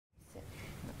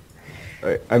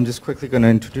I'm just quickly going to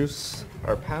introduce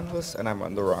our panelists, and I'm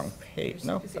on the wrong page.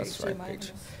 No, that's the right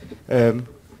page.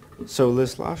 So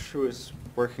Liz Losh, who is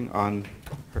working on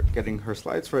getting her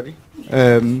slides ready,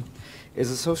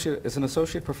 is an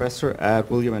associate professor at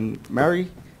William and Mary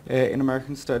in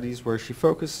American Studies, where she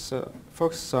focuses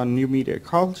on new media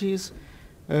ecologies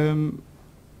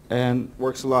and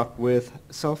works a lot with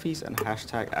selfies and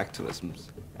hashtag activism.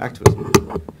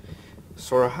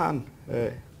 Sora Han,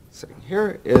 sitting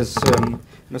here, is an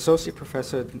associate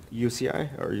professor at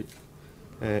UCI,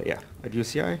 at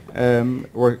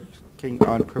UCI, working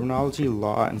on criminology,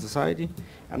 law, and society,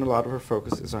 and a lot of her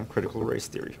focus is on critical race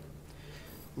theory.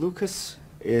 Lucas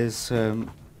is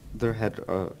their head,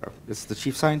 is the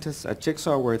chief scientist at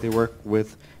Jigsaw, where they work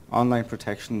with online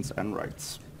protections and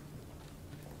rights.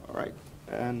 All right,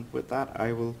 and with that,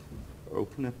 I will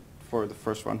open it for the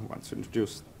first one who wants to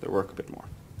introduce their work a bit more.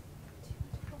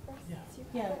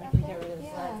 Yeah, I can get rid of the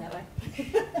slides that way.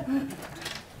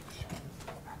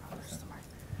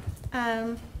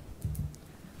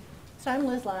 So I'm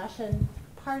Liz Losh, and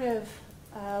part of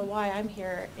why I'm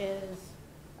here is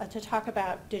to talk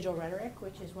about digital rhetoric,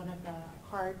 which is one of the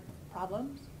hard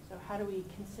problems. So how do we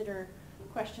consider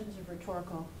questions of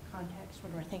rhetorical context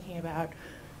when we're thinking about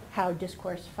how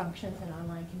discourse functions in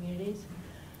online communities?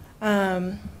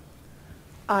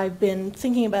 I've been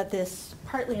thinking about this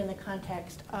partly in the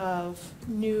context of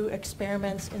new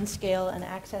experiments in scale and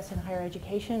access in higher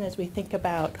education as we think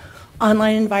about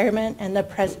online environment and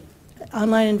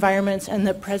online environments and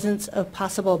the presence of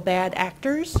possible bad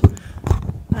actors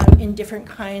in different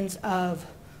kinds of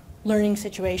learning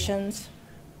situations,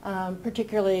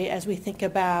 particularly as we think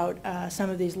about some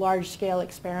of these large-scale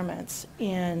experiments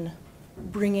in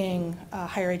bringing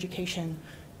higher education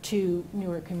to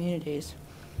newer communities.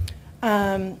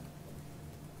 I'm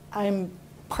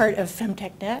part of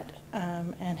FemTechNet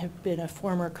and have been a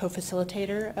former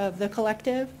co-facilitator of the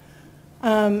collective.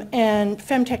 And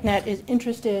FemTechNet is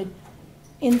interested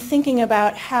in thinking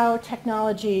about how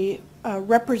technology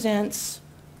represents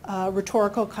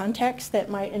rhetorical context that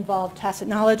might involve tacit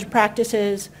knowledge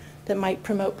practices, that might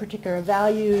promote particular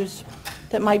values,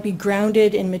 that might be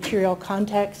grounded in material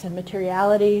context and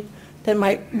materiality, that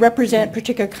might represent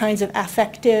particular kinds of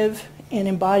affective and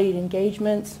embodied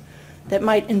engagements, that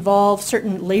might involve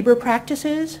certain labor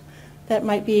practices that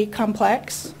might be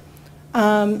complex,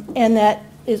 and that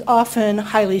is often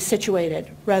highly situated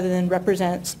rather than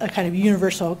represents a kind of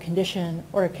universal condition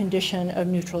or a condition of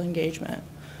neutral engagement.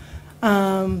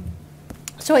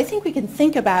 So I think we can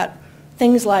think about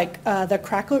things like the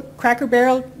Cracker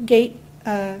Barrel Gate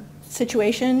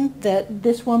situation, that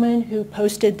this woman who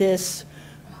posted this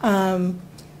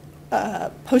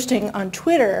posting on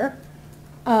Twitter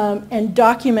and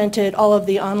documented all of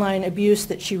the online abuse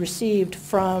that she received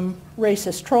from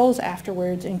racist trolls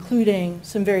afterwards, including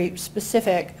some very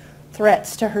specific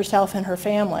threats to herself and her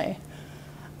family,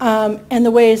 and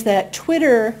the ways that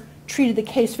Twitter treated the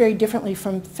case very differently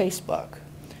from Facebook.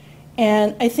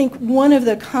 And I think one of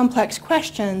the complex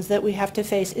questions that we have to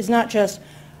face is not just,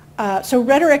 so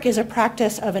rhetoric is a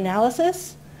practice of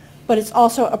analysis, but it's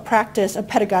also a practice, a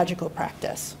pedagogical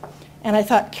practice. And I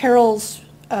thought Carol's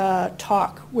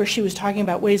talk, where she was talking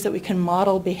about ways that we can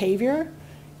model behavior,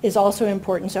 is also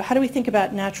important. So how do we think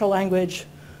about natural language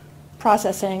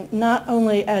processing not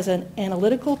only as an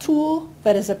analytical tool,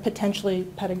 but as a potentially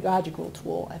pedagogical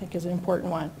tool, I think is an important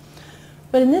one.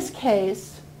 But in this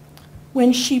case,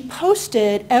 when she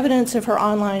posted evidence of her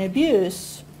online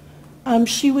abuse,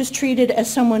 she was treated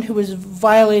as someone who was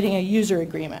violating a user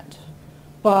agreement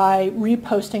by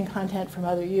reposting content from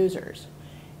other users.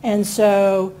 And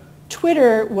so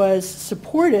Twitter was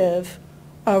supportive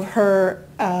of her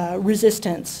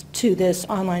resistance to this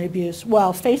online abuse,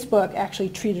 while Facebook actually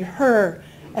treated her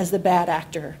as the bad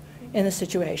actor in the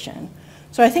situation.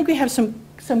 So I think we have some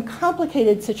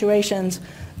complicated situations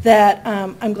that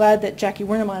I'm glad that Jackie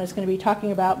Wernemann is going to be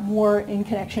talking about more in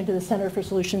connection to the Center for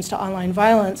Solutions to Online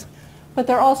Violence. But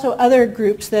there are also other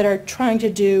groups that are trying to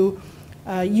do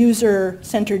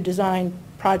user-centered design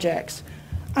projects.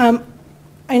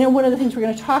 I know one of the things we're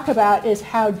going to talk about is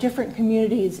how different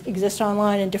communities exist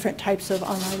online and different types of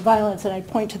online violence, and I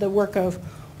point to the work of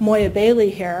Moya Bailey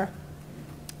here.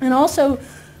 And also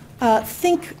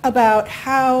think about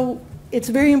how it's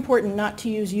very important not to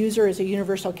use user as a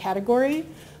universal category.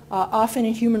 Often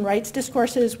in human rights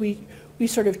discourses, we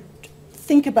sort of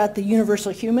think about the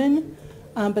universal human,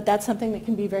 but that's something that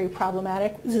can be very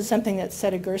problematic. This is something that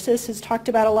Seta Gersis has talked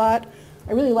about a lot.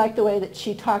 I really like the way that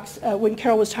she talks, when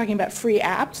Carol was talking about free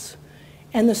apps,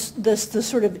 and the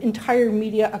sort of entire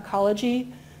media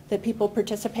ecology that people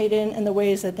participate in, and the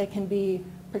ways that they can be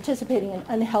participating in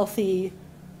unhealthy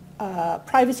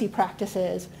privacy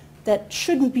practices that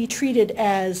shouldn't be treated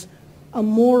as a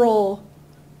moral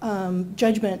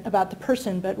judgment about the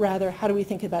person, but rather how do we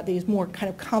think about these more kind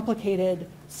of complicated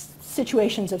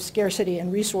situations of scarcity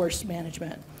and resource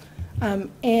management.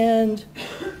 And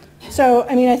so,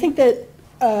 I mean, I think that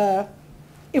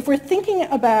if we're thinking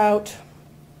about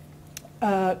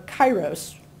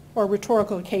kairos, or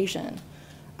rhetorical occasion,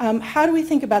 how do we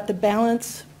think about the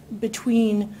balance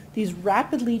between these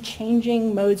rapidly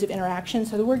changing modes of interaction?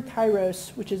 So the word kairos,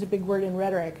 which is a big word in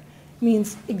rhetoric,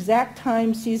 means exact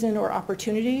time, season, or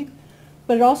opportunity,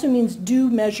 but it also means due,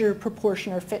 measure,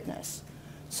 proportion, or fitness.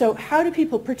 So how do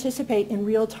people participate in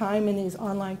real time in these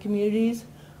online communities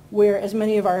where, as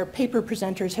many of our paper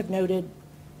presenters have noted,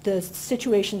 the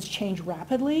situations change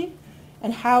rapidly?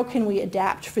 And how can we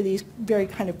adapt for these very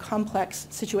kind of complex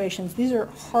situations? These are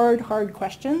hard, hard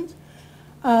questions.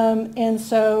 And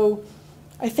so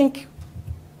I think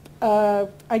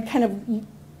I'd kind of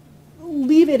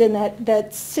leave it in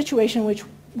that situation which,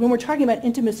 when we're talking about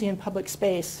intimacy in public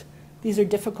space, these are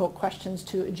difficult questions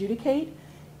to adjudicate.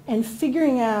 And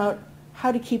figuring out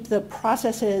how to keep the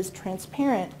processes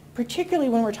transparent, particularly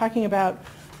when we're talking about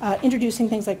introducing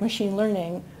things like machine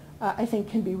learning, I think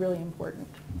can be really important.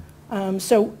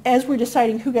 So as we're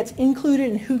deciding who gets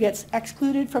included and who gets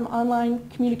excluded from online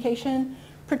communication,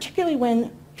 particularly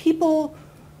when people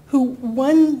who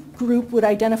one group would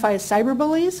identify as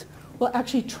cyberbullies will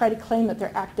actually try to claim that they're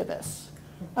activists.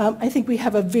 I think we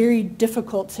have a very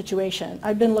difficult situation.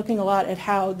 I've been looking a lot at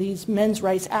how these men's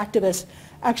rights activists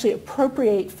actually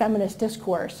appropriate feminist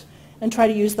discourse and try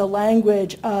to use the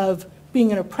language of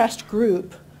being an oppressed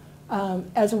group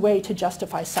as a way to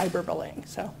justify cyberbullying.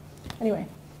 So anyway,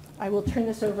 I will turn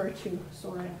this over to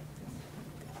Soraya.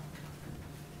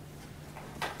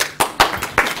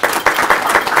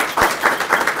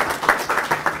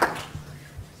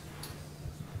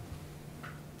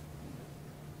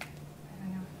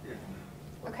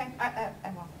 Okay, I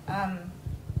will.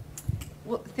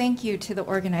 Well, thank you to the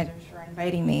organizers for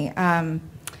inviting me.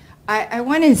 I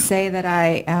want to say that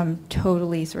I am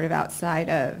totally sort of outside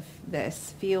of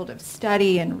this field of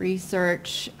study and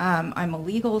research. I'm a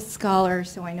legal scholar,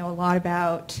 so I know a lot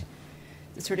about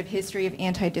the sort of history of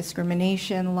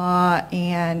anti-discrimination law,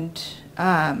 and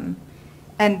the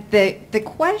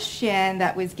question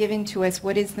that was given to us,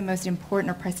 what is the most important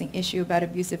or pressing issue about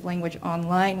abusive language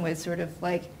online, was sort of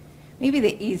like maybe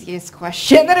the easiest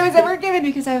question that I was ever given,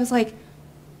 because I was like,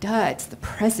 duh, it's the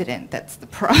president that's the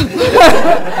problem.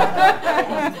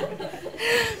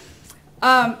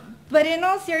 But in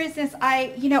all seriousness,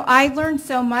 I learned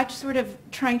so much sort of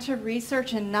trying to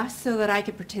research enough so that I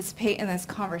could participate in this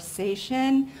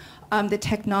conversation. The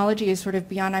technology is sort of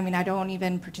beyond, I mean, I don't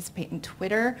even participate in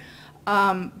Twitter.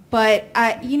 But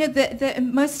the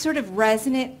most sort of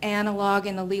resonant analog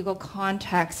in the legal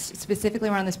context, specifically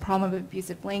around this problem of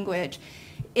abusive language,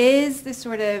 is the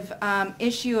sort of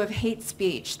issue of hate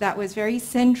speech that was very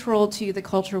central to the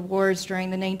culture wars during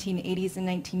the 1980s and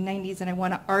 1990s. And I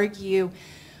want to argue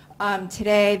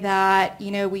today that,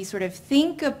 we sort of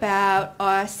think about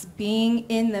us being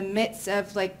in the midst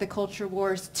of like the culture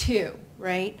wars too,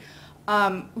 right?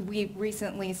 We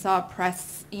recently saw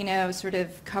press, sort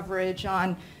of coverage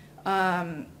on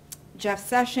Jeff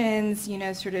Sessions,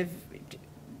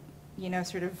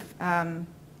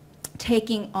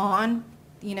 taking on,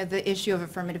 the issue of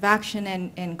affirmative action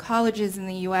in colleges in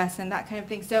the U.S. and that kind of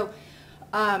thing. So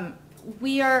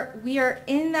we are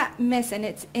in that midst, and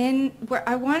it's in where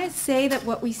I want to say that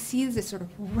what we see is this sort of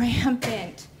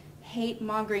rampant hate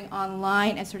mongering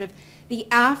online as sort of the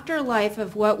afterlife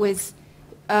of what was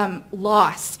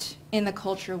lost in the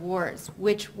culture wars,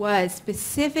 which was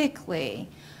specifically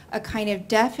a kind of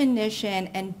definition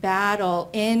and battle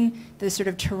in the sort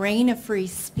of terrain of free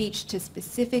speech to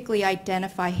specifically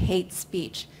identify hate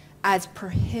speech as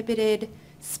prohibited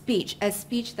speech, as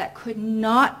speech that could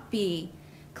not be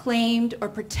claimed or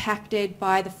protected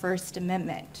by the First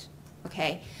Amendment,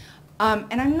 okay?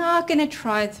 And I'm not going to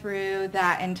try through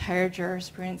that entire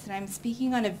jurisprudence, and I'm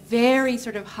speaking on a very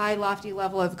sort of high, lofty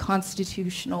level of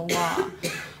constitutional law.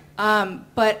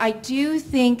 But I do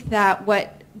think that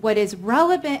what is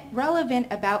relevant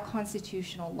about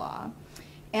constitutional law,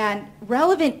 and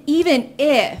relevant even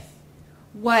if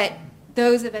what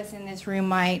those of us in this room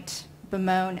might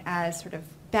bemoan as sort of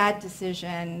bad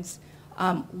decisions,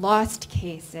 lost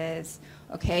cases,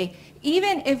 okay,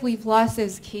 even if we've lost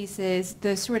those cases,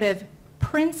 the sort of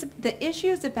the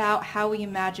issues about how we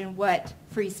imagine what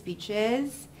free speech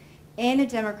is in a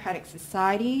democratic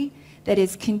society that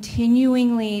is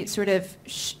continually sort of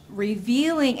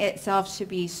revealing itself to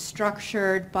be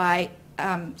structured by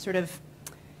sort of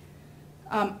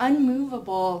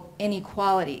unmovable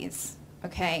inequalities,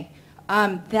 okay?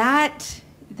 That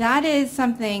is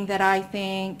something that I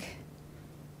think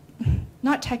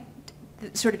not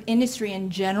sort of industry in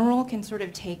general can sort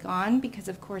of take on, because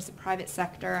of course the private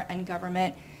sector and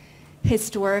government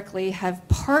historically have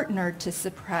partnered to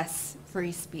suppress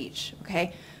free speech,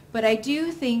 okay? But I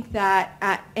do think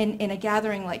that in a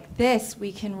gathering like this,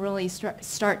 we can really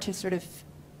start to sort of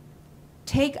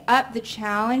take up the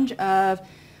challenge of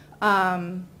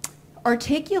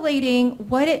articulating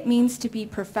what it means to be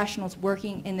professionals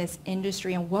working in this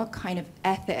industry and what kind of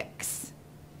ethics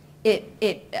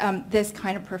this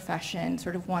kind of profession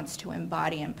sort of wants to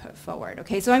embody and put forward.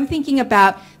 Okay, so I'm thinking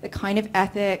about the kind of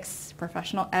ethics,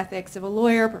 professional ethics of a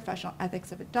lawyer, professional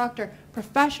ethics of a doctor,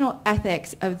 professional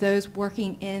ethics of those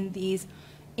working in these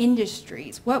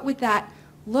industries. What would that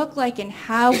look like, and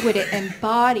how would it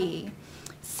embody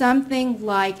something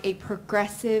like a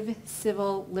progressive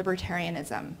civil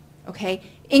libertarianism? Okay,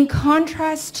 in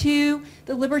contrast to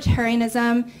the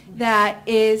libertarianism that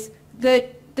is the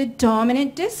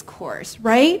dominant discourse,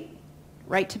 right?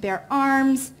 Right to bear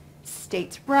arms,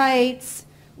 states' rights,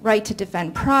 right to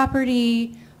defend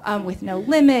property with no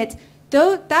limit.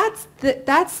 That's the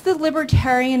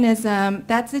libertarianism,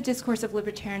 that's the discourse of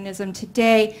libertarianism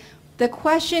today. The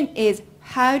question is,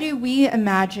 how do we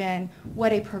imagine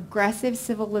what a progressive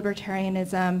civil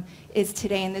libertarianism is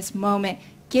today in this moment,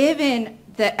 given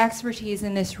the expertise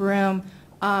in this room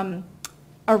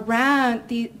around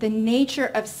the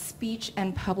nature of speech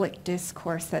and public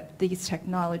discourse that these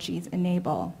technologies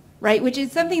enable, right? Which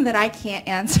is something that I can't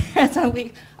answer. So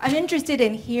I'm interested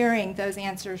in hearing those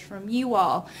answers from you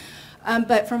all.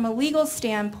 But from a legal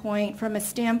standpoint, from a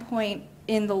standpoint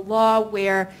in the law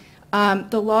where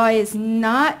the law is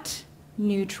not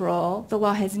neutral, the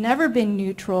law has never been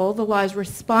neutral, the law is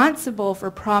responsible for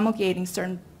promulgating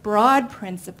certain broad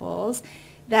principles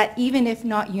that, even if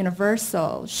not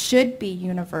universal, should be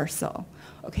universal,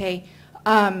 okay?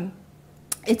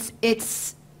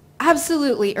 It's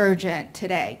absolutely urgent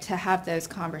today to have those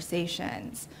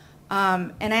conversations.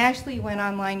 And I actually went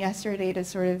online yesterday to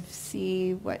sort of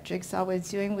see what Jigsaw was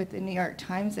doing with the New York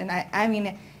Times, and I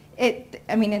mean,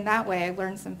 in that way, I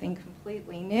learned something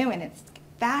completely new, and it's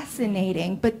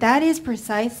fascinating. But that is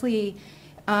precisely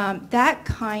that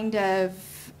kind of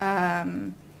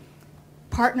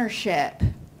partnership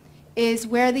is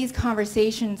where these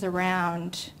conversations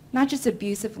around not just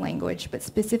abusive language, but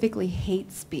specifically hate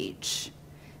speech,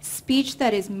 speech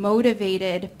that is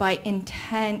motivated by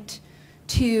intent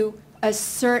to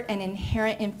assert an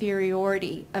inherent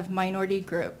inferiority of minority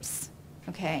groups,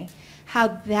 okay? How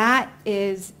that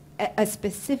is a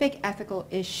specific ethical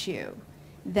issue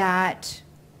that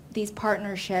these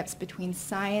partnerships between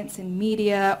science and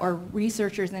media, or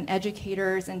researchers and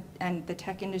educators and the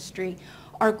tech industry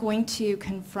are going to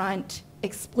confront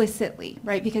explicitly,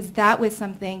 right? Because that was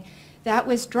something that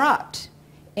was dropped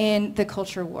in the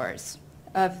culture wars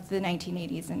of the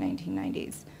 1980s and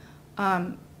 1990s.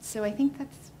 So I think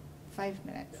that's 5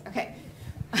 minutes. Okay,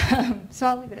 so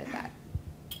I'll leave it at that.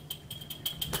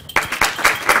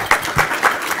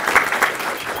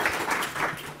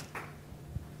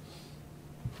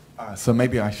 So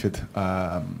maybe I should,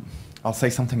 I'll say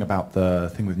something about the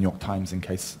thing with New York Times in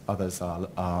case others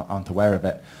aren't aware of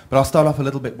it. But I'll start off a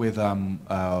little bit with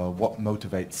what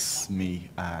motivates me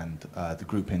and the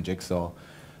group in Jigsaw.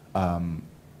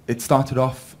 It started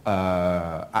off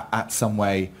at some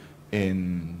way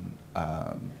in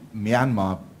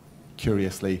Myanmar,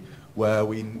 curiously, where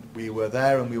we were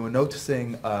there and we were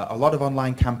noticing a lot of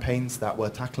online campaigns that were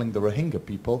tackling the Rohingya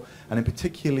people, and in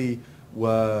particularly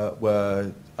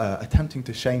were attempting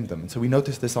to shame them. And so we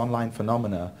noticed this online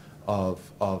phenomena of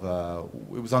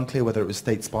it was unclear whether it was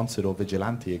state-sponsored or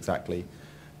vigilante exactly,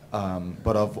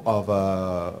 but of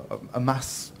a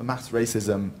mass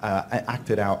racism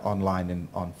acted out online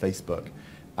on Facebook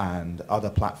and other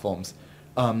platforms.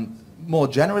 More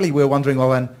generally, we're wondering, well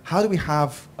then, how do we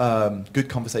have good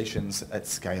conversations at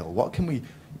scale? What can we,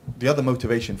 the other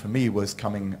motivation for me was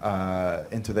coming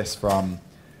into this from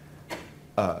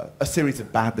a series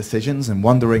of bad decisions and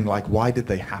wondering, like, why did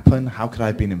they happen? How could I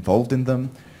have been involved in them?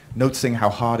 Noticing how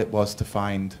hard it was to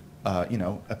find,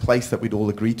 a place that we'd all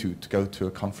agree to go to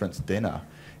a conference dinner.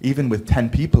 Even with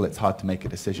 10 people, it's hard to make a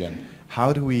decision.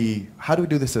 How do we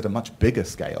do this at a much bigger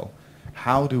scale?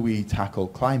 How do we tackle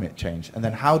climate change? And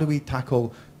then how do we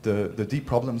tackle the deep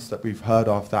problems that we've heard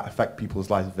of that affect people's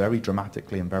lives very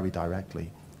dramatically and very directly?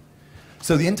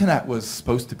 So the internet was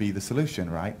supposed to be the solution,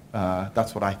 right?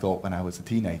 That's what I thought when I was a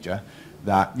teenager,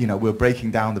 that we're breaking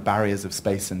down the barriers of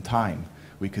space and time.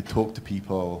 We could talk to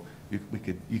people,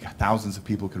 thousands of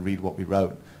people could read what we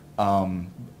wrote.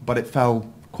 but it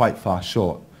fell quite far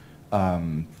short.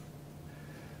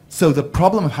 So the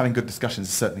problem of having good discussions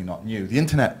is certainly not new. The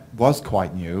internet was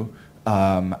quite new,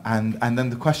 and then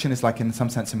the question is, like, in some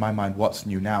sense, in my mind, what's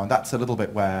new now? And that's a little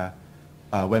bit where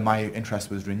my interest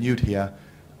was renewed here.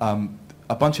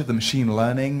 A bunch of the machine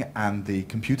learning and the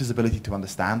computer's ability to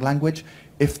understand language,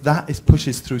 if that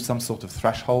pushes through some sort of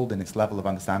threshold in its level of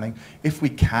understanding, if we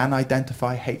can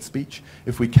identify hate speech,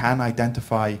 if we can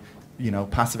identify,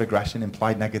 passive aggression,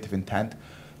 implied negative intent,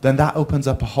 then that opens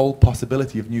up a whole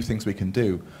possibility of new things we can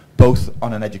do, both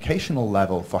on an educational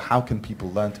level for how can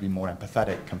people learn to be more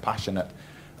empathetic, compassionate,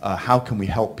 how can we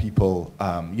help people,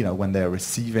 when they're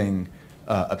receiving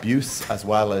abuse, as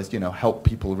well as, help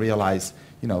people realize,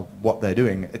 what they're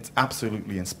doing. It's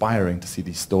absolutely inspiring to see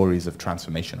these stories of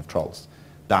transformation of trolls.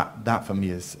 That for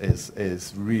me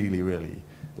is really, really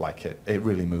like it. It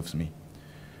really moves me.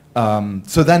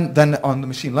 So then on the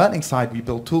machine learning side, we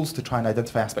build tools to try and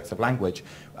identify aspects of language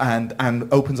and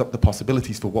opens up the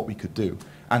possibilities for what we could do.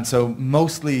 And so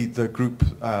mostly the group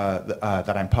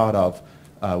that I'm part of,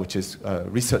 which is a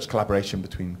research collaboration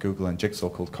between Google and Jigsaw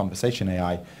called Conversation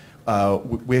AI,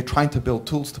 we're trying to build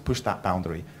tools to push that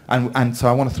boundary. And so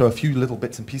I want to throw a few little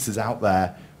bits and pieces out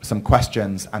there, some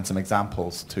questions and some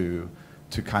examples to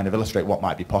kind of illustrate what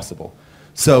might be possible.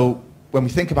 So when we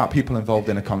think about people involved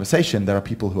in a conversation, there are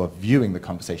people who are viewing the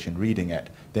conversation, reading it.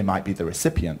 They might be the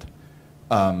recipient.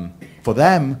 For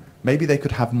them, maybe they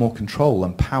could have more control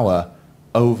and power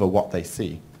over what they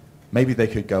see. Maybe they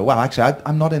could go, well, actually,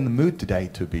 I'm not in the mood today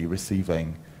to be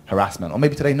receiving harassment. Or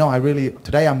maybe today, no,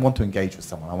 today I want to engage with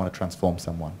someone. I want to transform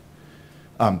someone.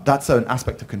 That's an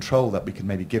aspect of control that we can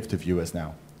maybe give to viewers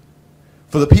now.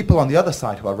 For the people on the other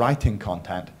side who are writing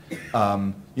content,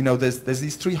 there's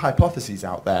these three hypotheses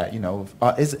out there.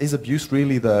 Is abuse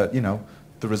really the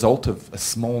result of a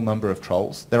small number of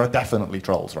trolls? There are definitely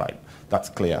trolls, right? That's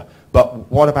clear. But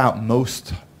what about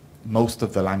most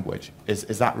of the language?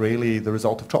 Is that really the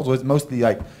result of trolls? Or is it mostly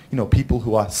like people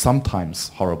who are sometimes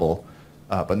horrible,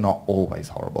 but not always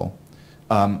horrible?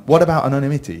 What about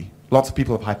anonymity? Lots of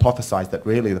people have hypothesized that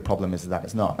really the problem is that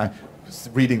it's not. And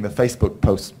reading the Facebook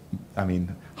post,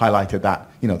 highlighted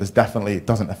that there's definitely, it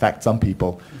doesn't affect some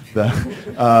people,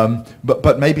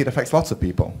 but maybe it affects lots of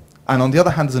people. And on the other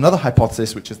hand, there's another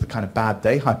hypothesis, which is the kind of bad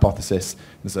day hypothesis.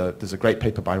 There's a great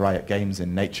paper by Riot Games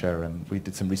in Nature, and we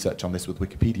did some research on this with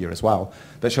Wikipedia as well,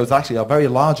 that shows actually a very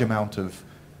large amount of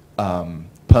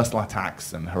personal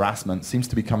attacks and harassment seems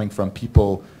to be coming from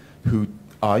people who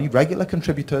are regular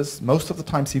contributors, most of the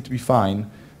time seem to be fine,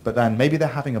 but then maybe they're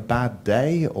having a bad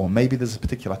day, or maybe there's a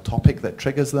particular topic that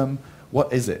triggers them.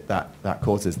 What is it that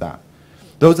causes that?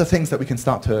 Those are things that we can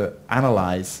start to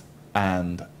analyze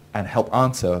and help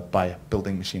answer by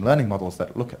building machine learning models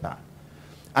that look at that.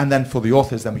 And then for the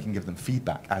authors, then we can give them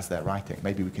feedback as they're writing.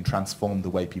 Maybe we can transform the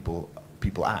way people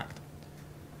act.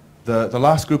 The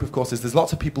last group, of course, is there's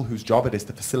lots of people whose job it is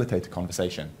to facilitate a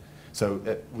conversation. So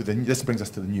this brings us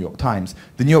to the New York Times.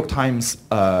 The New York Times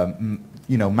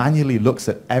manually looks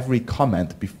at every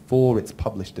comment before it's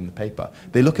published in the paper.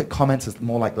 They look at comments as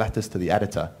more like letters to the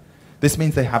editor. This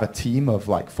means they have a team of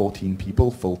like 14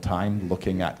 people full-time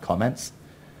looking at comments.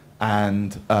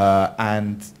 And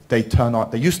they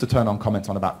used to turn on comments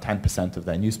on about 10% of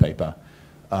their newspaper.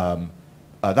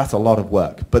 That's a lot of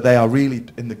work. But they are really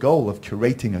in the goal of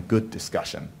curating a good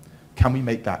discussion. Can we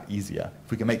make that easier?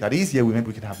 If we can make that easier, maybe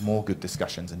we could have more good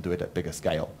discussions and do it at bigger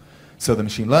scale. So the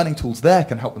machine learning tools there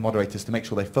can help the moderators to make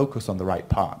sure they focus on the right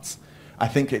parts. I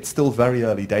think it's still very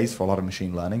early days for a lot of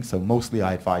machine learning, so mostly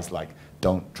I advise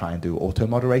don't try and do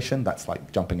auto-moderation. That's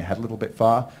like jumping ahead a little bit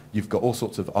far. You've got all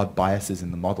sorts of odd biases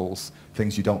in the models,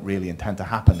 things you don't really intend to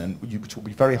happen, and which will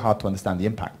be very hard to understand the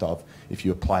impact of if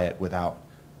you apply it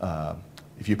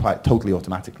totally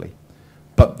automatically.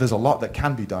 But there's a lot that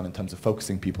can be done in terms of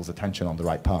focusing people's attention on the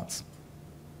right parts.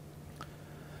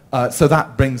 So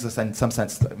that brings us, in some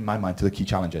sense, in my mind, to the key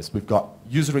challenges. We've got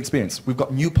user experience. We've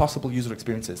got new possible user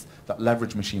experiences that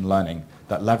leverage machine learning,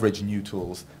 that leverage new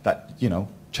tools, that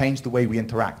change the way we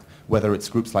interact. Whether it's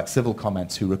groups like Civil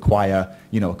Comments who require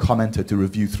a commenter to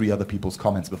review 3 other people's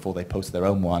comments before they post their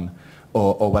own one,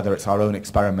 or whether it's our own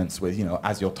experiments with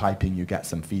as you're typing you get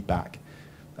some feedback.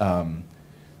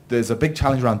 There's a big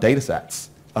challenge around data sets.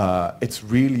 It's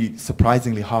really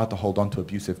surprisingly hard to hold on to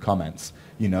abusive comments.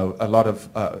 A lot of,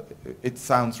 it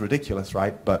sounds ridiculous,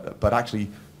 right? But actually,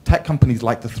 tech companies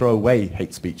like to throw away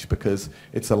hate speech because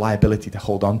it's a liability to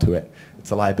hold on to it.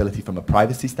 It's a liability from a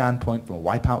privacy standpoint, from a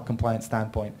wipeout compliance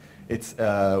standpoint. It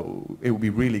would be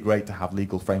really great to have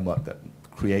legal framework that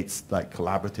creates like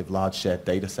collaborative large shared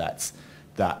data sets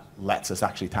that lets us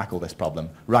actually tackle this problem.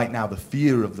 Right now, the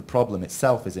fear of the problem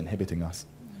itself is inhibiting us.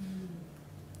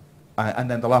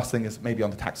 And then the last thing is maybe on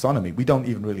the taxonomy. We don't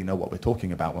even really know what we're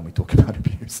talking about when we talk about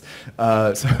abuse.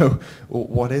 So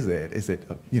what is it? Is it,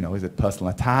 is it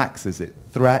personal attacks? Is it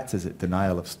threats? Is it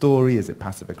denial of story? Is it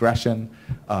passive aggression?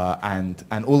 And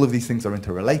all of these things are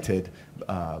interrelated,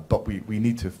 but we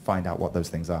need to find out what those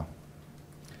things are.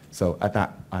 So at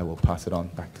that, I will pass it on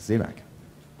back to Zirag.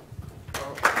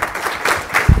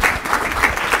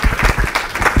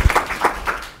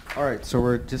 All right, so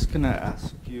we're just going to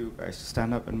ask you guys to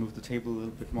stand up and move the table a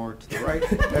little bit more to the right.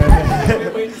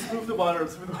 Wait, just move the monitor.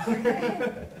 It's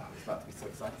about to be so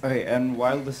exciting. Okay, and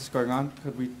while this is going on,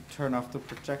 could we turn off the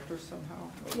projector somehow?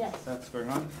 Yes. That's going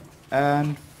on.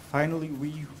 And finally,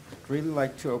 we really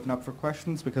like to open up for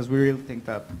questions because we really think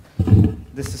that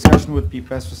this discussion would be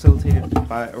best facilitated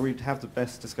by, or we'd have the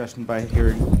best discussion by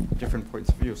hearing different points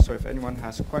of view. So if anyone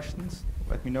has questions,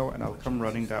 let me know and I'll come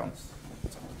running down.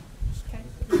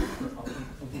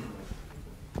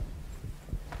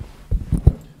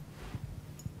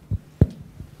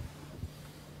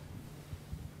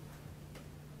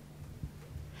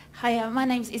 Hi, my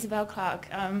name's Isabel Clark.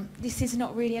 This is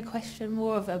not really a question,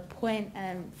 more of a point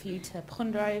for you to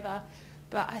ponder over.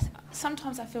 But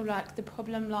sometimes I feel like the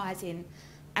problem lies in,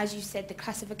 as you said, the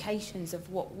classifications of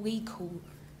what we call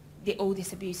all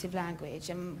this abusive language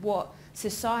and what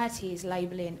society is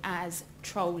labelling as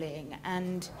trolling.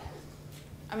 And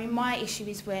I mean, my issue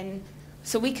is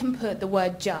so we can put the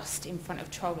word just in front of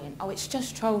trolling. Oh, it's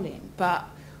just trolling, but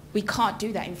we can't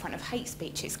do that in front of hate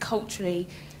speech. It's culturally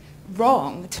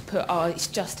wrong to put, oh, it's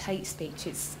just hate speech.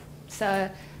 So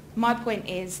my point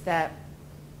is that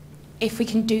if we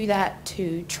can do that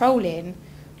to trolling,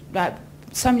 like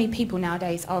so many people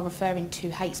nowadays are referring to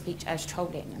hate speech as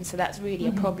trolling, and so that's really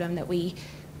a problem that we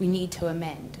need to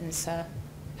amend. And so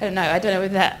I don't know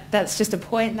whether that's just a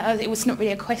point. It was not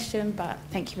really a question, but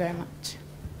thank you very much.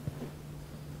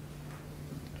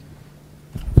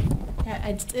 Yeah,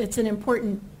 it's an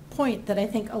important point that I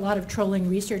think a lot of trolling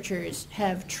researchers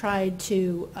have tried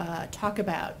to talk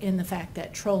about, in the fact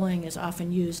that trolling is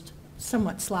often used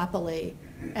somewhat sloppily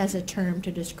as a term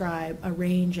to describe a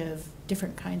range of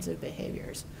different kinds of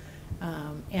behaviors,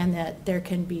 and that there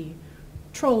can be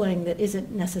trolling that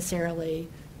isn't necessarily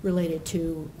related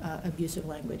to abusive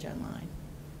language online.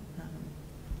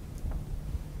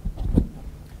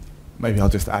 Maybe I'll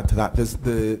just add to that.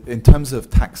 In terms of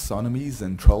taxonomies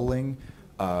and trolling,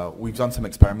 we've done some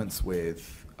experiments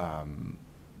with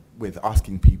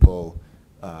asking people,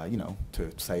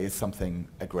 to say, is something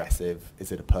aggressive?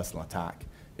 Is it a personal attack?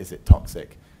 Is it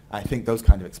toxic? I think those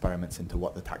kind of experiments into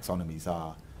what the taxonomies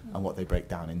are and what they break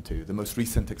down into. The most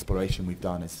recent exploration we've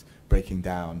done is breaking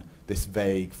down this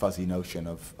vague, fuzzy notion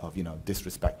of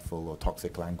disrespectful or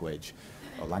toxic language,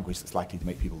 or language that's likely to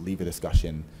make people leave a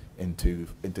discussion, into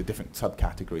different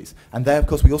subcategories. And there, of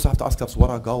course, we also have to ask ourselves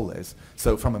what our goal is.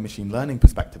 So from a machine learning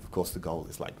perspective, of course, the goal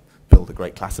is like build a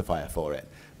great classifier for it.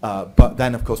 But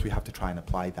then, of course, we have to try and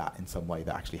apply that in some way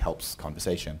that actually helps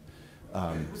conversation.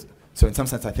 So in some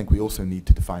sense, I think we also need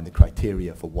to define the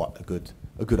criteria for what a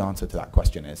good answer to that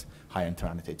question is. Higher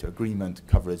interannotator agreement,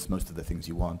 covers most of the things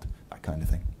you want, that kind of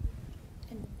thing.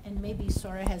 And maybe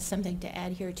Sora has something to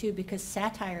add here too, because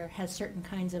satire has certain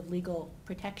kinds of legal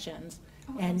protections,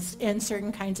 and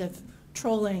certain kinds of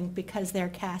trolling, because they're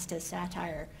cast as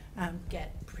satire,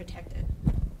 get protected.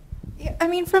 Yeah, I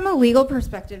mean, from a legal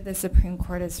perspective, the Supreme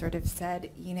Court has sort of said,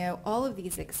 all of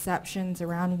these exceptions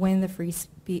around when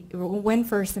when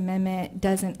First Amendment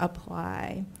doesn't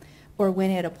apply, or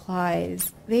when it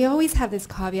applies, they always have this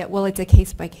caveat, well, it's a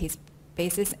case-by-case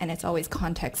basis, and it's always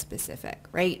context-specific,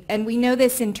 right? And we know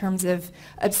this in terms of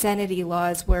obscenity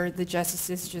laws, where the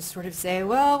justices just sort of say,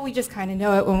 well, we just kind of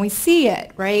know it when we see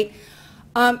it, right?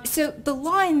 So the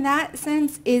law in that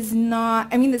sense is not,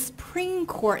 the Supreme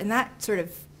Court in that sort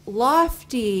of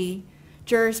lofty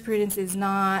jurisprudence is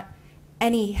not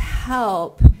any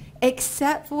help,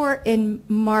 except for in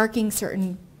marking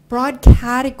certain broad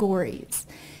categories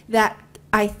that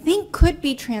I think could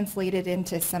be translated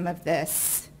into some of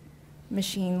this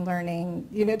machine learning,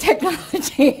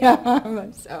 technology.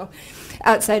 So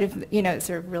outside of,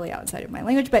 sort of really outside of my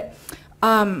language, but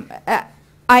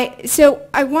I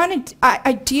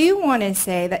do want to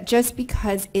say that just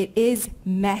because it is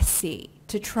messy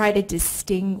to try to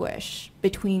distinguish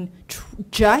between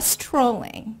just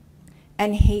trolling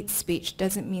and hate speech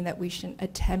doesn't mean that we shouldn't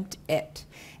attempt it,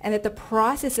 and that the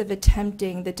process of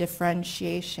attempting the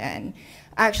differentiation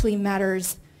actually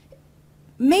matters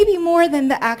maybe more than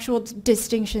the actual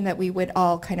distinction that we would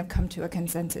all kind of come to a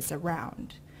consensus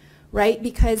around. right?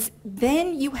 Because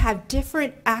then you have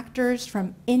different actors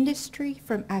from industry,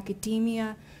 from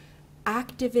academia,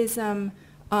 activism,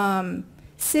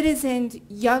 citizens,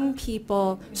 young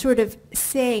people sort of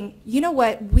saying, you know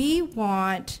what, we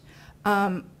want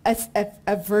a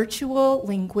virtual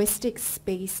linguistic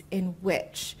space in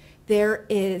which there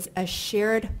is a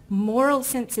shared moral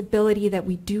sensibility that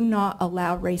we do not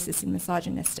allow racist and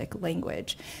misogynistic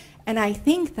language. And I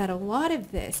think that a lot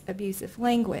of this abusive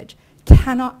language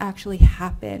cannot actually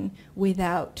happen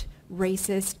without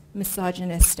racist,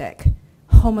 misogynistic,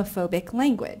 homophobic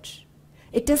language.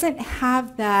 It doesn't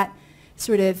have that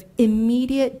sort of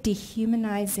immediate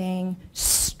dehumanizing,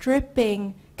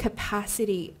 stripping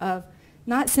capacity of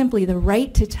not simply the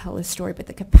right to tell a story, but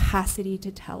the capacity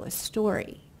to tell a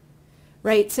story,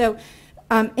 right? So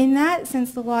in that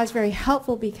sense, the law is very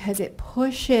helpful because it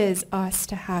pushes us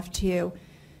to have to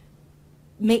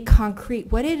make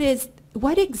concrete what it is,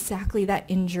 what exactly that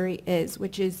injury is,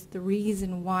 which is the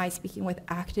reason why speaking with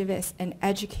activists and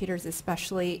educators,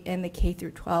 especially in the K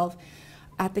through 12,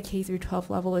 at the K through 12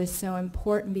 level is so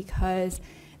important, because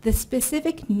the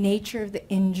specific nature of the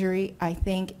injury, I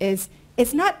think, is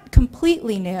not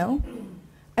completely new.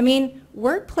 I mean,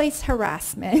 workplace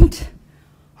harassment,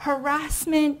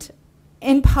 harassment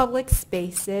in public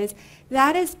spaces,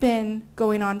 that has been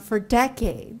going on for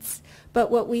decades. But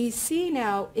what we see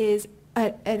now is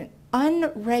an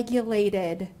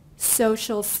unregulated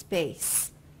social space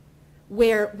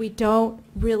where we don't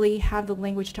really have the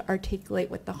language to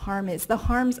articulate what the harm is. The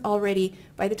harm's already,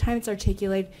 by the time it's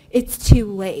articulated, it's too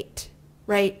late,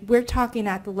 right? We're talking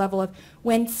at the level of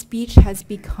when speech has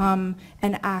become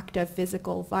an act of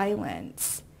physical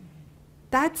violence.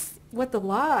 That's what the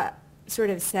law sort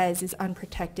of says is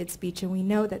unprotected speech, and we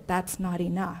know that that's not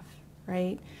enough,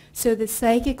 right? So the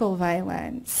psychical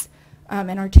violence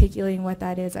and articulating what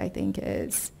that is, I think,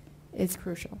 is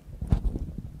crucial.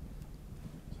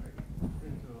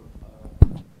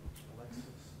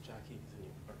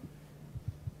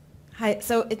 Hi,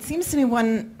 so it seems to me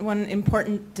one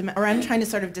important, or I'm trying to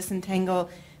sort of disentangle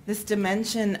this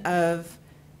dimension of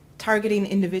targeting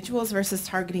individuals versus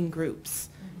targeting groups,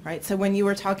 right? So when you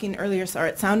were talking earlier, Sarah,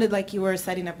 it sounded like you were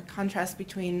setting up a contrast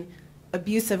between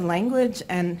abusive language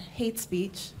and hate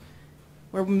speech,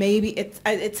 where maybe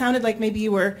it sounded like maybe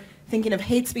you were thinking of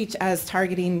hate speech as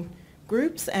targeting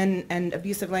groups and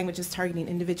abusive language as targeting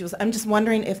individuals. I'm just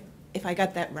wondering if I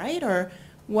got that right, or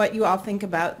what you all think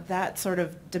about that sort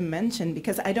of dimension,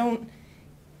 because I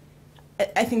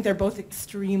think they're both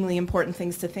extremely important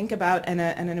things to think about, and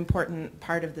an important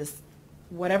part of this,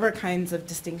 whatever kinds of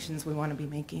distinctions we want to be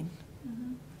making.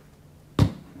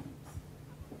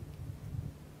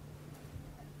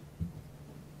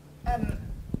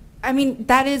 I mean,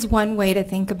 that is one way to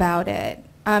think about it.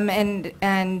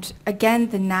 And again,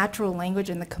 the natural language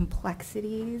and the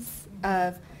complexities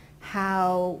of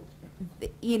how,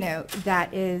 you know,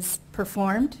 that is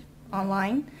performed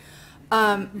online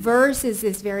versus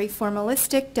this very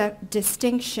formalistic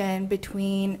distinction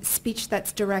between speech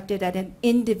that's directed at an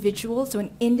individual, so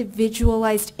an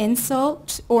individualized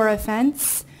insult or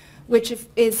offense, which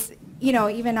is, you know,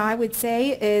 even I would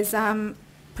say is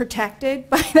protected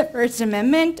by the First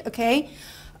Amendment, okay,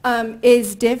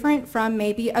 is different from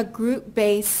maybe a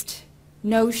group-based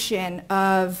notion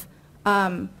of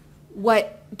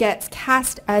what gets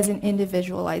cast as an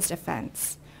individualized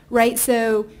offense, right?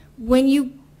 So when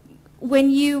you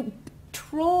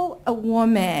troll a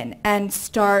woman and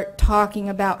start talking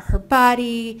about her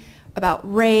body, about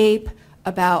rape,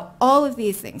 about all of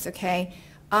these things, okay,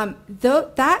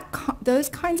 those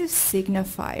kinds of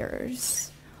signifiers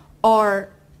are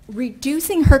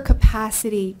reducing her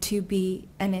capacity to be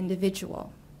an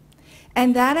individual.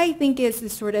 And that, I think, is the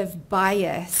sort of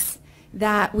bias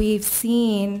that we've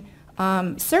seen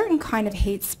certain kind of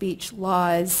hate speech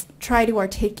laws try to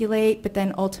articulate, but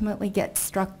then ultimately get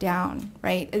struck down,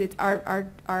 right?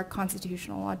 Our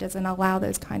constitutional law doesn't allow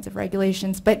those kinds of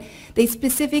regulations, but they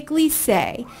specifically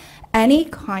say any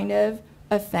kind of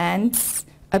offense,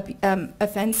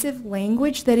 offensive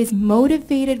language that is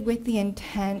motivated with the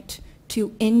intent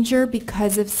to injure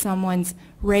because of someone's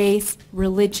race,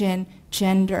 religion,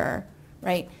 gender,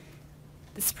 right?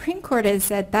 The Supreme Court has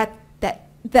said that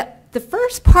the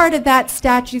first part of that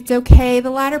statute's okay, the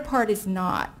latter part is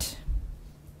not,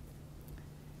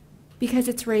 because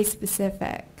it's race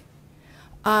specific,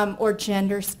 or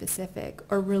gender specific,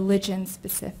 or religion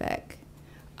specific.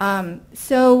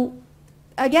 So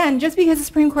again, just because the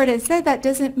Supreme Court has said that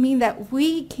doesn't mean that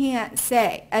we can't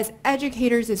say, as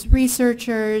educators, as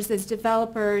researchers, as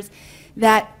developers,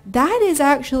 that that is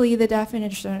actually the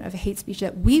definition of hate speech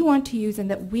that we want to use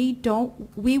and that we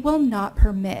will not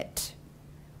permit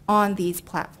on these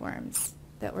platforms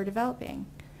that we're developing.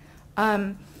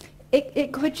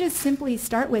 It could just simply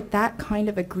start with that kind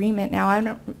of agreement. Now, I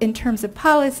don't, in terms of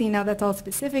policy, now that's all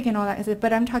specific and all that,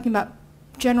 but I'm talking about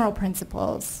general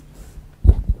principles.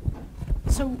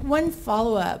 So one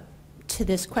follow-up to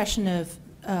this question of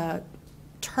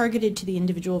targeted to the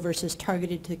individual versus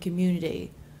targeted to the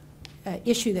community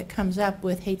issue that comes up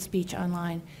with hate speech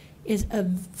online is a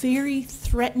very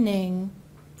threatening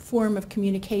form of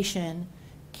communication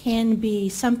can be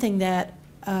something that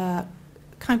a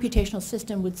computational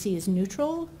system would see as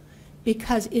neutral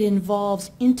because it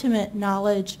involves intimate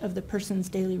knowledge of the person's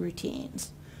daily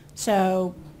routines.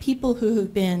 So people who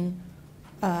have been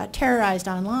terrorized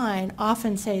online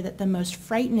often say that the most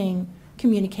frightening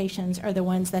communications are the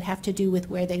ones that have to do with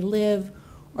where they live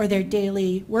or their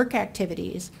daily work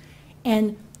activities.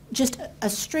 And just a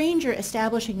stranger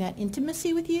establishing that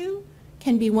intimacy with you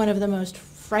can be one of the most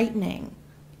frightening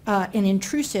and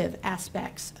intrusive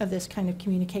aspects of this kind of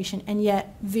communication, and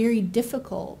yet very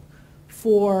difficult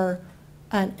for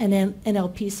an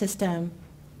NLP system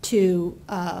to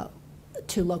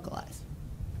localize.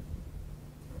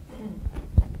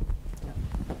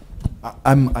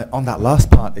 On that last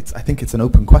part, I think it's an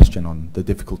open question on the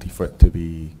difficulty for it to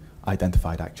be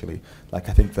identified, actually. Like,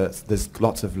 I think that there's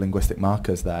lots of linguistic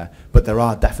markers there, but there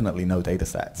are definitely no data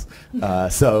sets.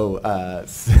 So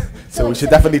we should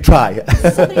definitely try.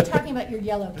 Somebody talking about your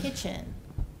yellow kitchen,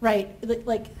 right?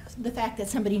 Like the fact that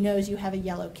somebody knows you have a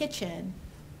yellow kitchen,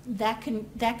 that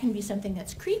can be something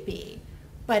that's creepy,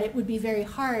 but it would be very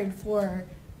hard for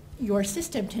your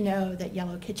system to know that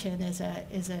yellow kitchen is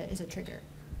a trigger.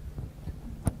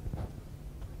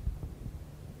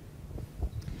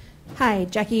 Hi,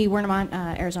 Jackie Wernemont,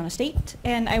 Arizona State,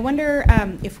 and I wonder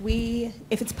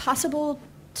if it's possible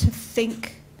to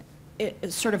think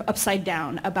it sort of upside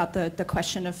down about the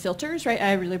question of filters, right?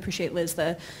 I really appreciate, Liz,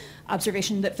 the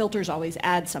observation that filters always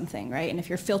add something, right? And if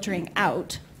you're filtering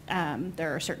out,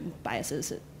 there are certain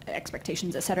biases,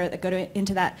 expectations, et cetera, that go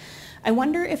into that. I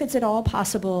wonder if it's at all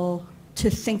possible to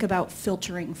think about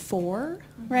filtering for,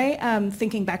 right?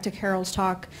 Thinking back to Carol's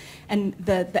talk and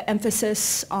the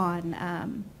emphasis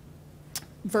on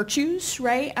virtues,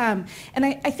 right? And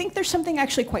I think there's something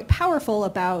actually quite powerful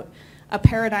about a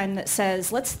paradigm that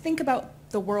says, let's think about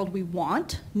the world we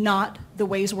want, not the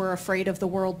ways we're afraid of the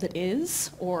world that is,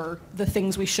 or the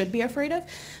things we should be afraid of.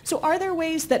 So are there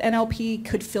ways that NLP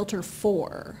could filter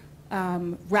for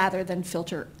rather than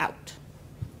filter out?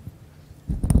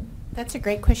 That's a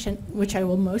great question, which I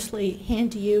will mostly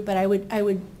hand to you, but I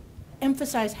would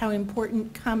emphasize how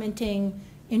important commenting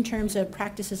in terms of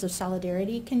practices of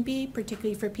solidarity can be,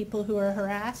 particularly for people who are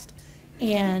harassed.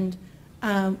 And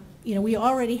we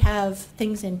already have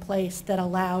things in place that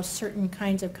allow certain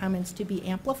kinds of comments to be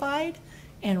amplified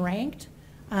and ranked,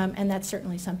 and that's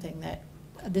certainly something that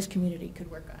this community could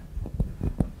work on.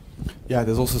 Yeah,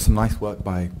 there's also some nice work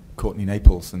by Courtney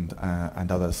Naples and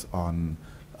others on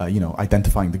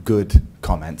identifying the good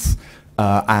comments.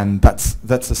 And that's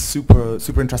a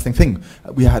super interesting thing.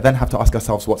 We then have to ask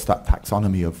ourselves, what's that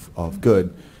taxonomy of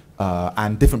good?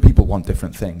 And different people want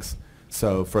different things.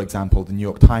 So, for example, the New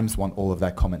York Times want all of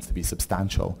their comments to be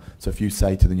substantial. So if you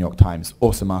say to the New York Times,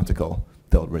 awesome article,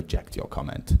 they'll reject your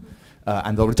comment.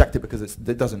 And they'll reject it because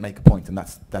it doesn't make a point, and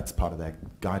that's part of their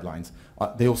guidelines.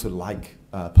 They also like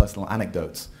personal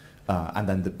anecdotes.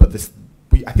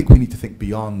 I think we need to think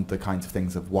beyond the kinds of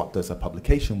things of what does a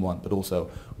publication want, but also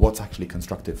what's actually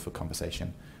constructive for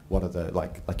conversation. What are the,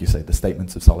 like you say, the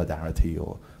statements of solidarity,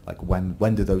 or like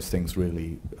when do those things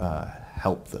really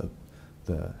help the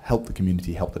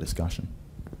community, help the discussion?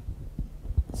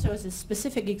 So as a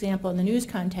specific example in the news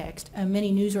context,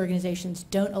 many news organizations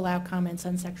don't allow comments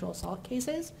on sexual assault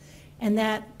cases, and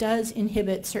that does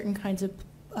inhibit certain kinds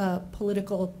of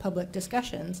political public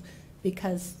discussions,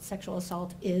 because sexual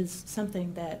assault is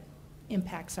something that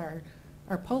impacts our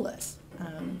polis.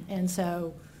 And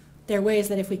so there are ways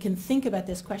that if we can think about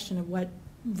this question of what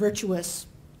virtuous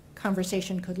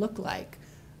conversation could look like,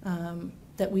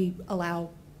 that we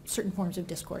allow certain forms of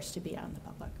discourse to be out in the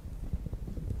public.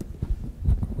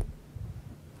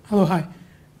 Hello, hi.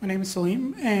 My name is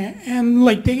Salim. And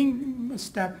like taking a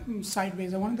step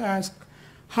sideways, I wanted to ask,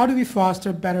 how do we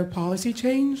foster better policy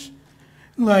change?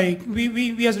 Like,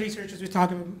 we as researchers, we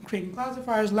talk about creating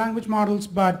classifiers, language models,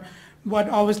 but what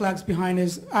always lags behind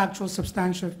is actual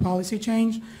substantive policy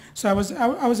change. So I was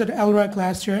at LREC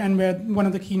last year, and where one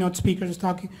of the keynote speakers was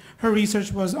talking, her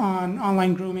research was on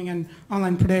online grooming and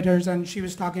online predators, and she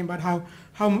was talking about how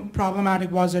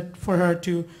problematic was it for her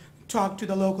to talk to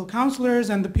the local counselors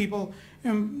and the people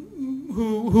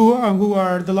who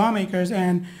are the lawmakers,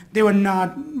 and they were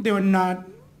not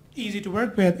easy to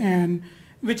work with, and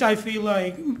which I feel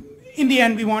like in the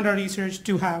end we want our research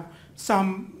to have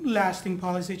some lasting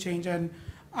policy change, and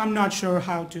I'm not sure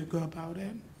how to go about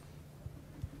it.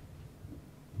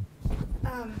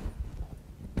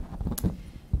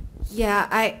 Yeah,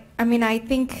 I mean, I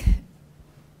think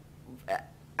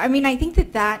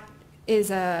that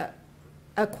is a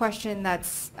question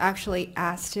that's actually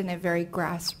asked in a very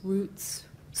grassroots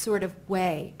sort of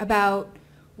way about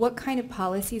what kind of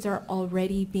policies are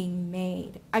already being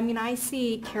made. I mean, I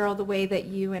see, Carol, the way that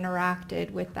you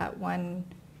interacted with that one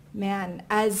man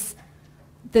as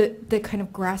the kind of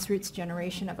grassroots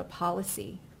generation of a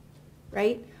policy,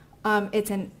 right? It's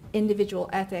an individual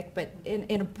ethic, but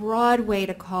in a broad way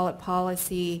to call it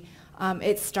policy,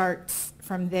 it starts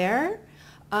from there.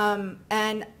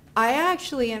 And I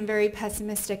actually am very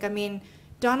pessimistic. I mean,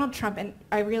 Donald Trump, and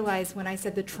I realized when I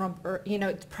said the Trump,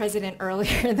 president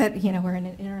earlier that, we're in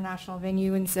an international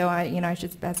venue, and so I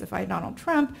should specify Donald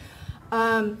Trump.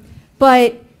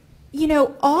 But,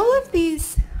 all of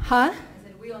these, huh?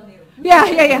 We all knew.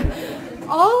 Yeah.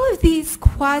 All of these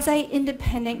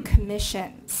quasi-independent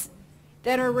commissions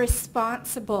that are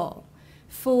responsible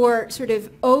for sort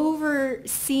of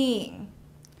overseeing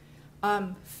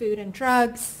food and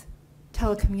drugs,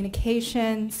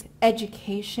 telecommunications,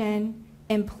 education,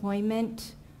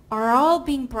 employment, are all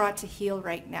being brought to heel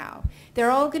right now.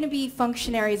 They're all going to be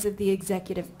functionaries of the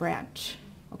executive branch,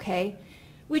 okay?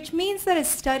 Which means that a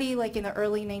study like in the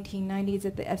early 1990s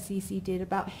that the FCC did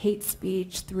about hate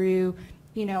speech through,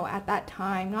 at that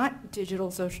time, not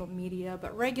digital social media,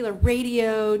 but regular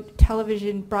radio,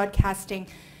 television, broadcasting,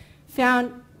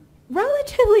 found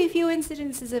relatively few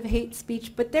incidences of hate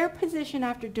speech, but their position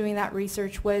after doing that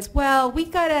research was, well, we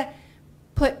got to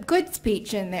put good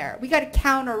speech in there. We got to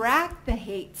counteract the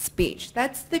hate speech.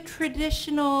 That's the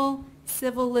traditional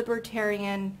civil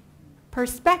libertarian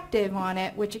perspective on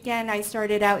it, which again, I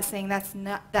started out saying that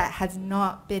has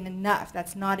not been enough.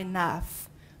 That's not enough.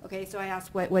 Okay, so I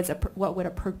asked what would a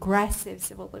progressive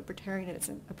civil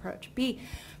libertarianism approach be?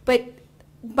 But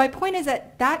my point is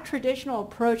that that traditional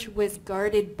approach was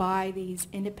guarded by these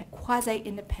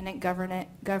quasi-independent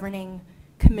governing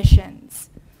commissions.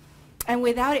 And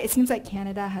without it, it seems like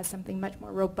Canada has something much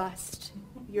more robust.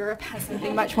 Europe has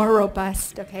something much more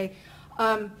robust, okay?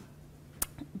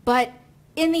 But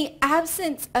in the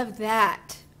absence of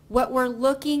that, what we're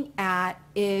looking at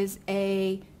is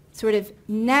a sort of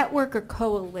network or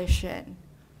coalition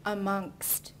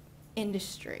amongst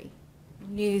industry,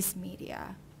 news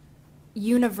media,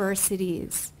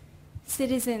 universities,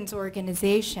 citizens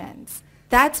organizations.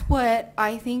 That's what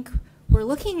I think we're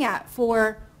looking at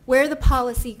for where the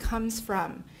policy comes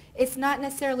from. It's not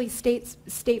necessarily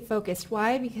state-focused.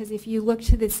 Why? Because if you look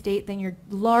to the state, then you're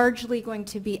largely going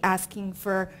to be asking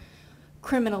for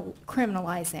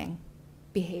criminalizing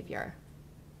behavior.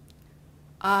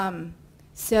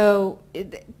 So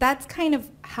that's kind of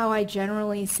how I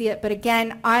generally see it. But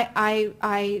again, I'm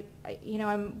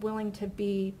willing to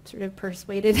be sort of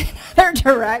persuaded in other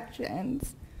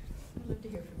directions. I'd love to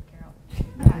hear from Carol.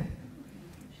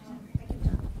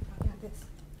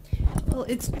 Well,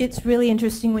 it's really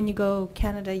interesting when you go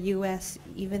Canada, US,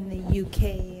 even the UK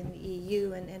and the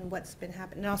EU and what's been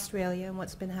happening in Australia and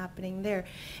what's been happening there.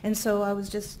 And so I was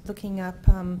just looking up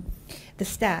the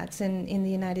stats, and in the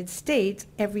United States,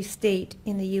 every state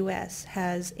in the US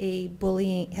has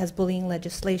bullying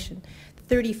legislation.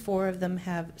 34 of them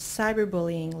have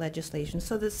cyberbullying legislation.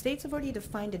 So the states have already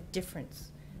defined a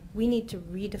difference. We need to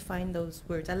redefine those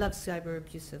words. I love cyber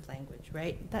abusive language,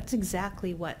 right? That's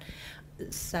exactly what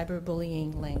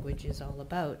cyberbullying language is all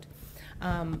about.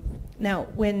 Now,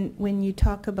 when you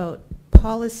talk about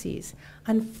policies,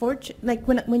 unfortunately, like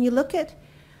when you look at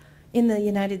in the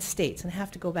United States, and I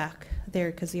have to go back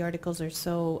there because the articles are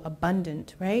so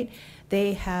abundant, right?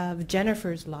 They have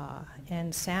Jennifer's Law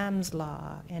and Sam's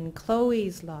Law and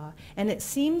Chloe's Law, and it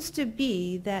seems to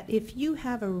be that if you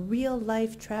have a real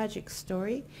life tragic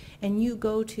story and you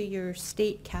go to your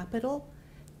state capital,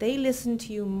 they listen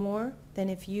to you more than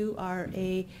if you are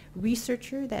a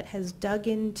researcher that has dug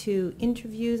into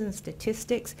interviews and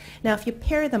statistics. Now, if you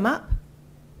pair them up,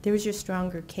 there's your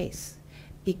stronger case,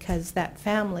 because that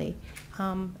family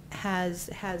has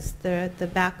the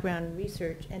background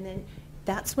research, and then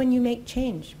that's when you make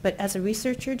change. But as a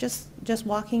researcher, just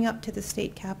walking up to the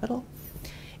state capitol,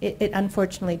 it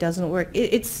unfortunately doesn't work.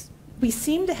 We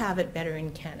seem to have it better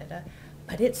in Canada,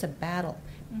 but it's a battle.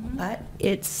 Mm-hmm. But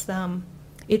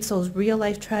it's those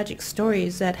real-life tragic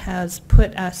stories that has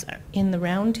put us in the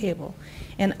round table.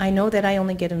 And I know that I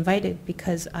only get invited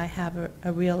because I have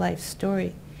a real-life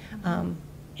story.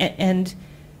 And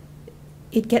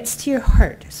it gets to your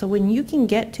heart. So when you can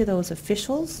get to those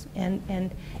officials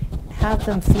and have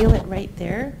them feel it right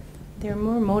there, they're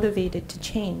more motivated to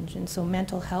change. And so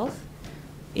mental health,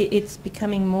 it's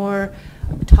becoming more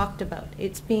talked about.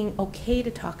 It's being okay to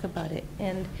talk about it.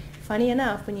 And funny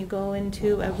enough, when you go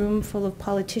into a room full of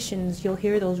politicians, you'll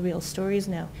hear those real stories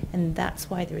now. And that's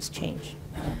why there's change.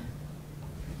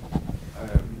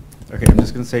 Okay, I'm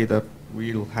just going to say that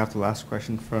we'll have the last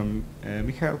question from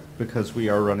Mikhail because we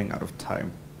are running out of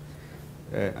time.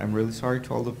 I'm really sorry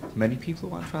to all the many people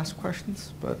who want to ask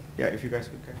questions, but yeah, if you guys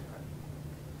could go.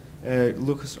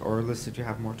 Lucas or Liz, did you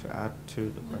have more to add to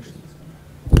the questions?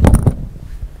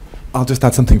 I'll just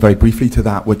add something very briefly to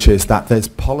that, which is that there's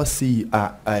policy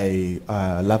at a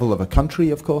level of a country,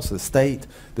 of course, a state.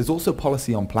 There's also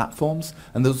policy on platforms,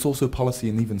 and there's also policy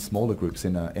in even smaller groups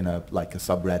in a like a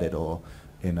subreddit or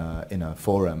in a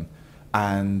forum.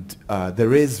 And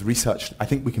there is research. I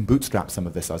think we can bootstrap some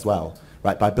of this as well,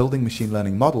 right? By building machine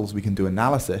learning models, we can do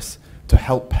analysis to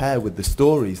help pair with the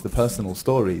stories, the personal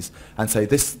stories, and say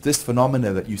this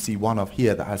phenomena that you see one of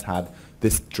here that has had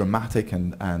this dramatic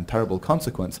and terrible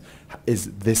consequence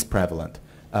is this prevalent.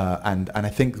 And I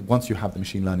think once you have the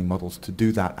machine learning models to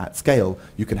do that at scale,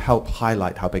 you can help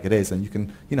highlight how big it is, and you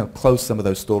can close some of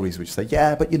those stories which say,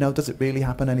 yeah, but does it really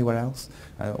happen anywhere else?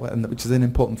 And which is an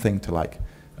important thing to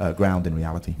ground in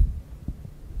reality.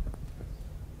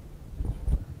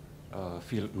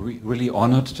 Feel really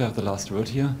honored to have the last word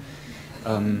here.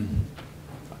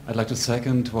 I'd like to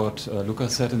second what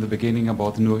Lucas said in the beginning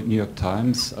about the New York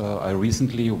Times. I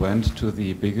recently went to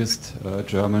the biggest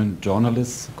German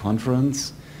journalists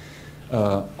conference.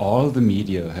 All the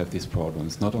media have these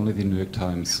problems, not only the New York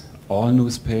Times. All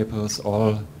newspapers,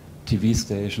 all TV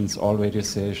stations, all radio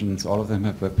stations, all of them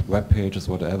have web pages,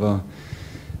 whatever,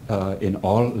 in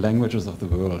all languages of the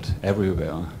world,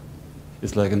 everywhere.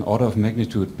 It's like an order of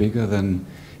magnitude bigger than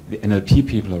the NLP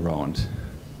people around.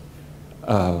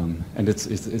 And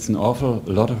it's an awful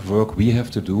lot of work we have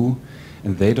to do,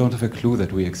 and they don't have a clue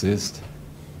that we exist.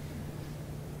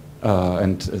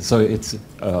 And so it's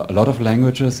a lot of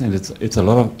languages, and it's a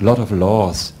lot of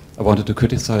laws. I wanted to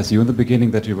criticize you in the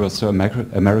beginning that you were so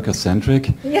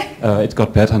America-centric. Yeah. It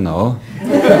got better now.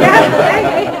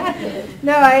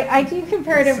 No, I do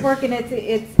comparative work, and it's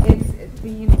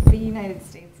the United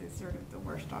States is sort of the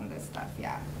worst on this stuff.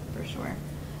 Yeah, for sure.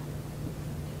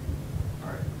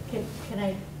 Can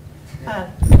I?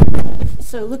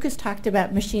 So Lucas talked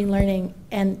about machine learning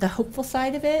and the hopeful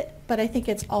side of it, but I think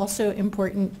it's also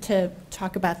important to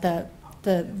talk about the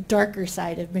darker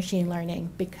side of machine learning,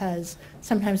 because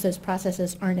sometimes those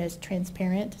processes aren't as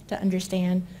transparent to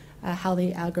understand how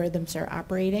the algorithms are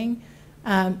operating.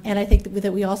 And I think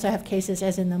that we also have cases,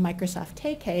 as in the Microsoft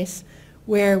Tay case,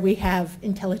 where we have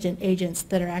intelligent agents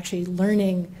that are actually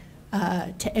learning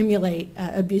to emulate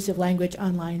abusive language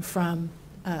online from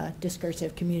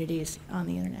discursive communities on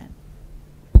the internet.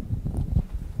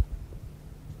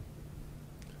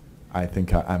 I think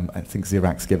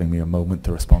Zirak's giving me a moment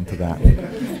to respond to that.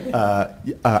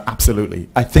 Absolutely.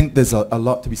 I think there's a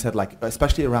lot to be said,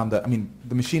 especially around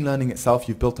the machine learning itself.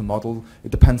 You've built a model. It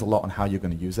depends a lot on how you're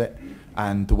going to use it,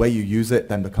 and the way you use it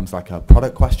then becomes like a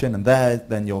product question. And then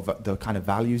the kind of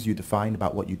values you define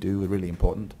about what you do are really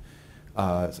important.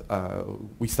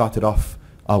 We started off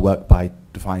our work by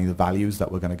defining the values that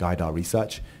were going to guide our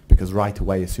research, because right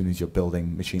away, as soon as you're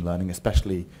building machine learning,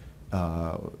 especially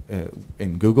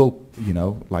in Google, are you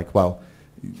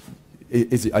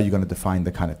going to define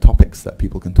the kind of topics that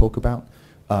people can talk about?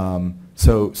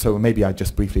 So maybe I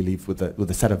just briefly leave with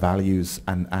a set of values,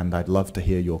 and I'd love to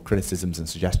hear your criticisms and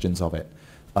suggestions of it.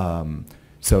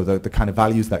 So the kind of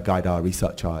values that guide our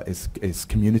research is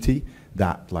community,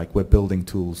 that we're building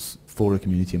tools for a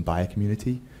community and by a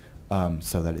community.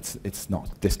 So that it's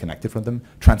not disconnected from them.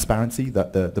 Transparency,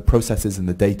 that the processes and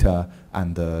the data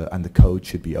and the code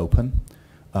should be open.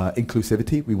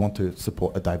 Inclusivity, we want to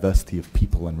support a diversity of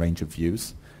people and range of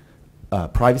views.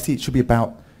 Privacy, it should be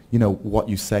about what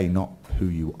you say, not who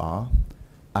you are,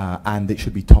 and it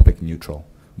should be topic neutral.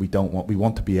 We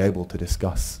want to be able to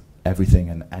discuss everything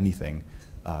and anything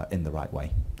in the right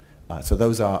way. So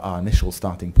those are our initial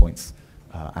starting points,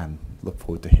 and look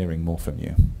forward to hearing more from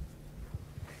you.